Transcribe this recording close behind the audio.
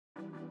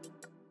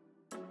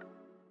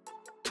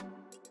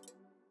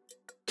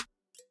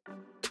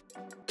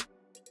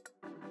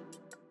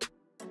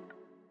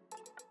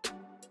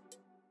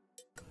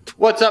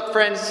What's up,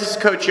 friends? This is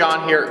Coach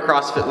Jan here at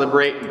CrossFit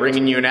Liberate,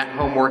 bringing you an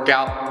at-home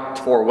workout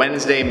for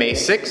Wednesday, May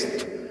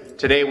 6th.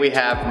 Today we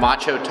have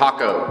Macho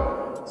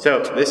Taco.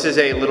 So this is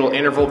a little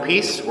interval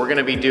piece. We're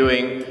gonna be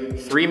doing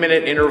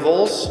 3-minute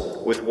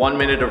intervals with 1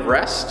 minute of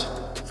rest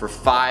for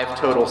 5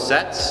 total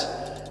sets.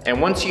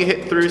 And once you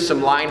hit through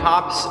some line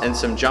hops and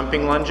some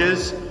jumping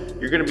lunges,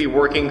 you're gonna be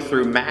working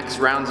through max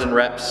rounds and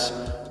reps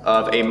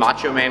of a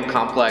Macho Man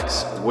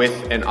complex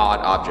with an odd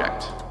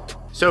object.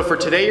 So for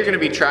today, you're gonna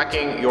be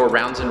tracking your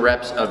rounds and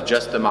reps of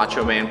just the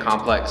Macho Man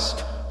complex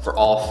for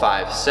all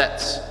 5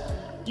 sets.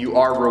 You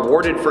are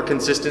rewarded for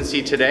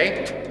consistency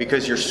today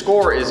because your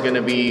score is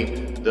gonna be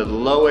the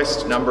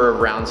lowest number of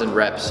rounds and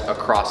reps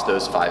across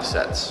those 5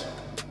 sets.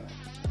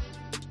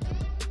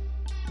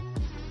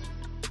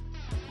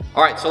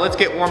 All right, so let's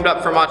get warmed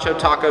up for Macho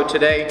Taco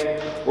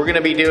today. We're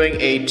gonna be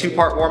doing a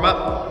 2-part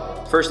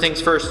warm-up. First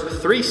things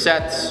first, 3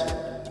 sets,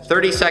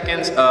 30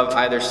 seconds of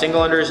either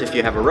single unders if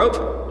you have a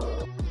rope,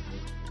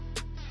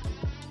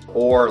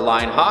 or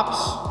line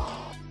hops,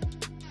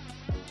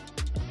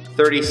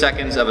 30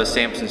 seconds of a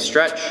Samson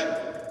stretch,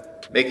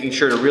 making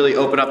sure to really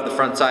open up the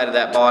front side of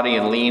that body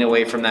and lean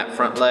away from that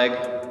front leg.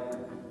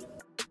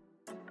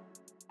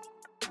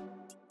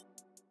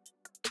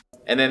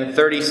 And then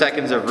 30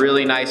 seconds of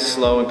really nice,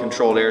 slow and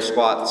controlled air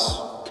squats,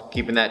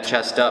 keeping that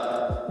chest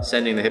up,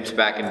 sending the hips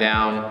back and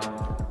down,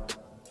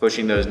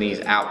 pushing those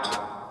knees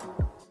out.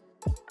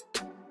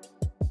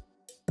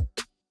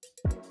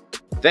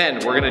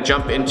 Then we're gonna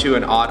jump into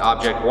an odd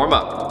object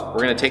warm-up. We're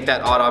gonna take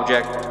that odd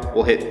object,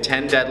 we'll hit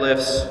 10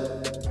 deadlifts,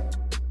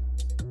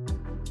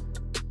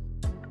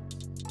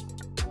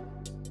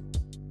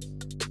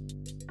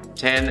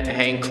 10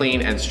 hang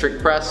clean and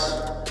strict press,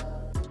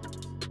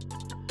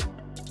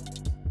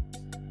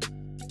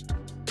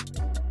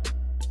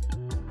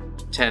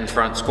 10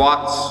 front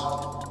squats,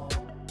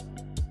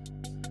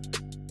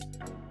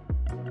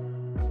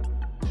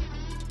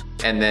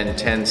 and then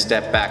 10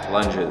 step back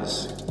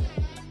lunges.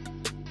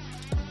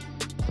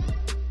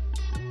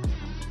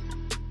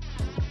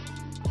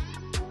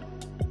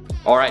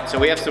 All right, so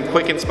we have some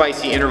quick and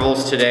spicy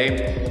intervals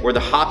today where the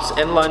hops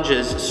and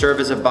lunges serve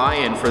as a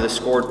buy-in for the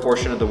scored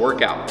portion of the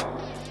workout.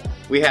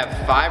 We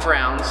have 5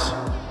 rounds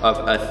of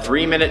a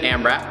 3-minute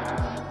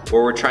AMRAP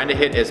where we're trying to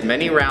hit as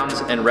many rounds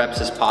and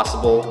reps as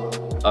possible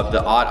of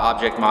the odd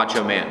object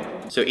Macho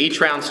Man. So each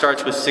round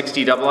starts with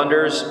 60 double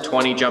unders,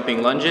 20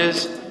 jumping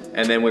lunges,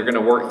 and then we're gonna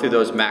work through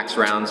those max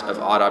rounds of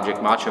odd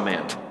object Macho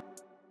Man.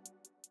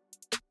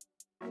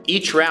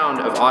 Each round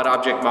of odd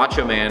object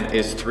Macho Man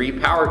is 3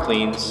 power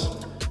cleans,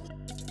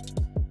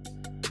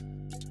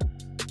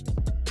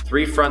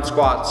 3 front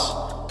squats,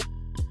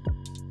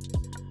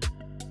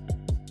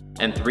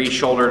 and 3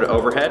 shoulder to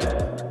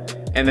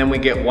overhead. And then we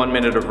get 1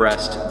 minute of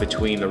rest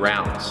between the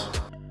rounds.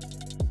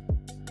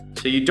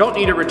 So you don't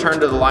need to return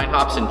to the line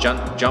hops and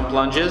jump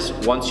lunges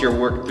once you're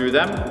worked through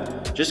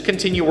them. Just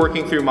continue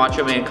working through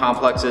Macho Man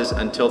complexes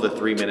until the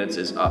 3 minutes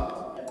is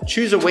up.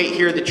 Choose a weight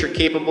here that you're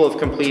capable of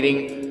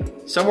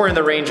completing somewhere in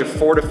the range of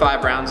 4 to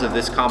 5 rounds of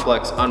this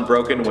complex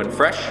unbroken when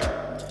fresh.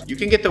 You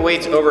can get the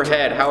weights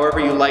overhead however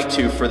you like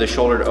to for the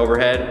shoulder to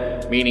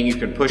overhead, meaning you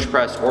can push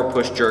press or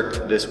push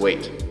jerk this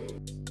weight.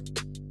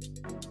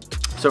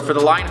 So for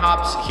the line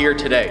hops here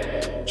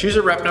today, choose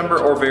a rep number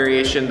or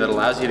variation that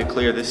allows you to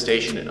clear this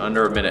station in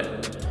under a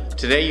minute.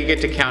 Today you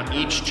get to count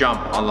each jump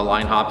on the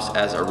line hops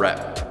as a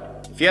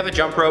rep. If you have a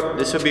jump rope,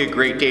 this would be a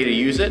great day to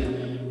use it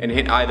and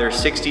hit either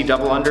 60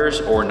 double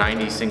unders or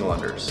 90 single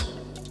unders.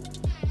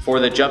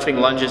 For the jumping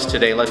lunges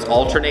today, let's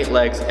alternate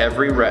legs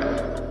every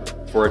rep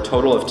for a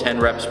total of 10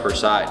 reps per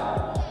side.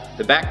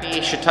 The back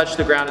knee should touch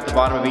the ground at the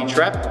bottom of each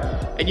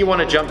rep, and you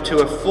want to jump to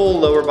a full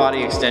lower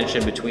body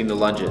extension between the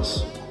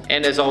lunges.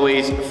 And as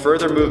always,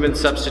 further movement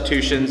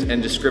substitutions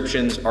and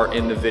descriptions are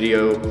in the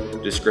video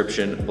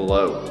description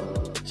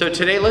below. So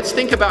today, let's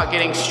think about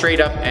getting straight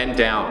up and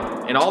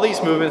down. And all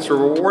these movements are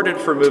rewarded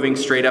for moving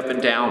straight up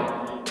and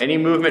down. Any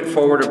movement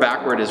forward or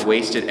backward is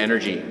wasted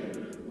energy.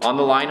 On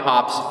the line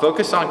hops,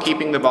 focus on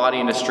keeping the body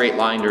in a straight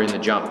line during the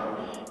jump.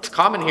 It's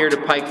common here to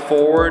pike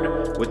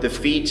forward with the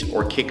feet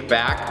or kick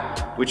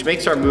back, which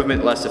makes our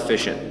movement less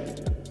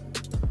efficient.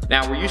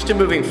 Now, we're used to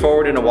moving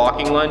forward in a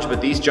walking lunge,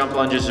 but these jump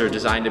lunges are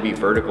designed to be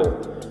vertical.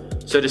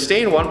 So to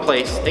stay in one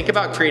place, think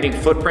about creating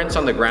footprints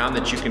on the ground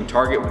that you can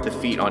target with the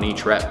feet on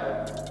each rep.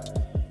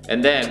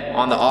 And then,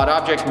 on the odd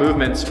object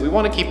movements, we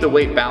want to keep the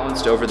weight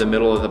balanced over the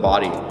middle of the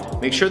body.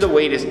 Make sure the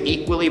weight is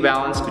equally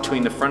balanced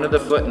between the front of the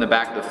foot and the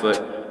back of the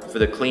foot for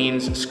the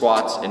cleans,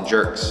 squats, and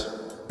jerks.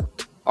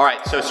 All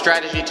right, so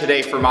strategy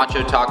today for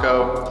Macho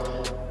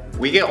Taco.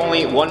 We get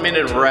only 1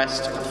 minute of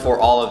rest for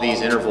all of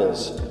these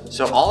intervals.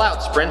 So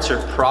all-out sprints are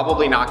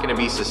probably not gonna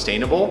be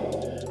sustainable.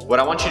 What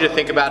I want you to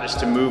think about is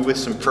to move with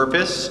some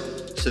purpose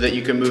so that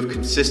you can move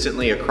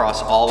consistently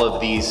across all of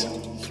these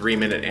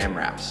 3-minute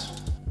AMRAPs.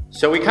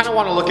 So we kind of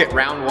want to look at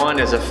round 1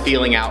 as a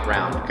feeling out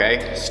round,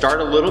 okay? Start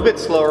a little bit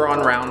slower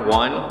on round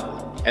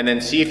 1 and then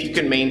see if you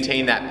can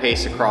maintain that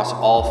pace across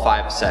all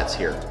 5 sets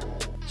here.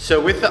 So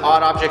with the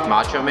odd object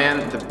Macho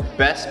Man, the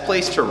best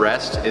place to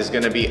rest is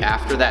gonna be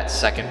after that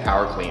second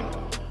power clean.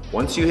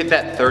 Once you hit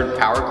that third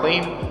power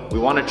clean, we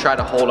want to try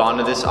to hold on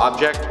to this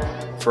object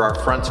for our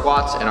front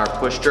squats and our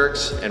push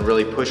jerks and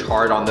really push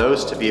hard on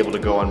those to be able to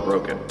go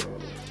unbroken.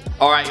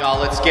 All right, y'all,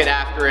 let's get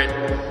after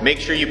it. Make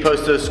sure you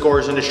post those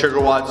scores into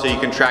SugarWOD so you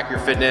can track your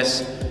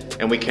fitness,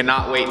 and we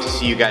cannot wait to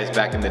see you guys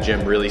back in the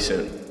gym really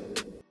soon.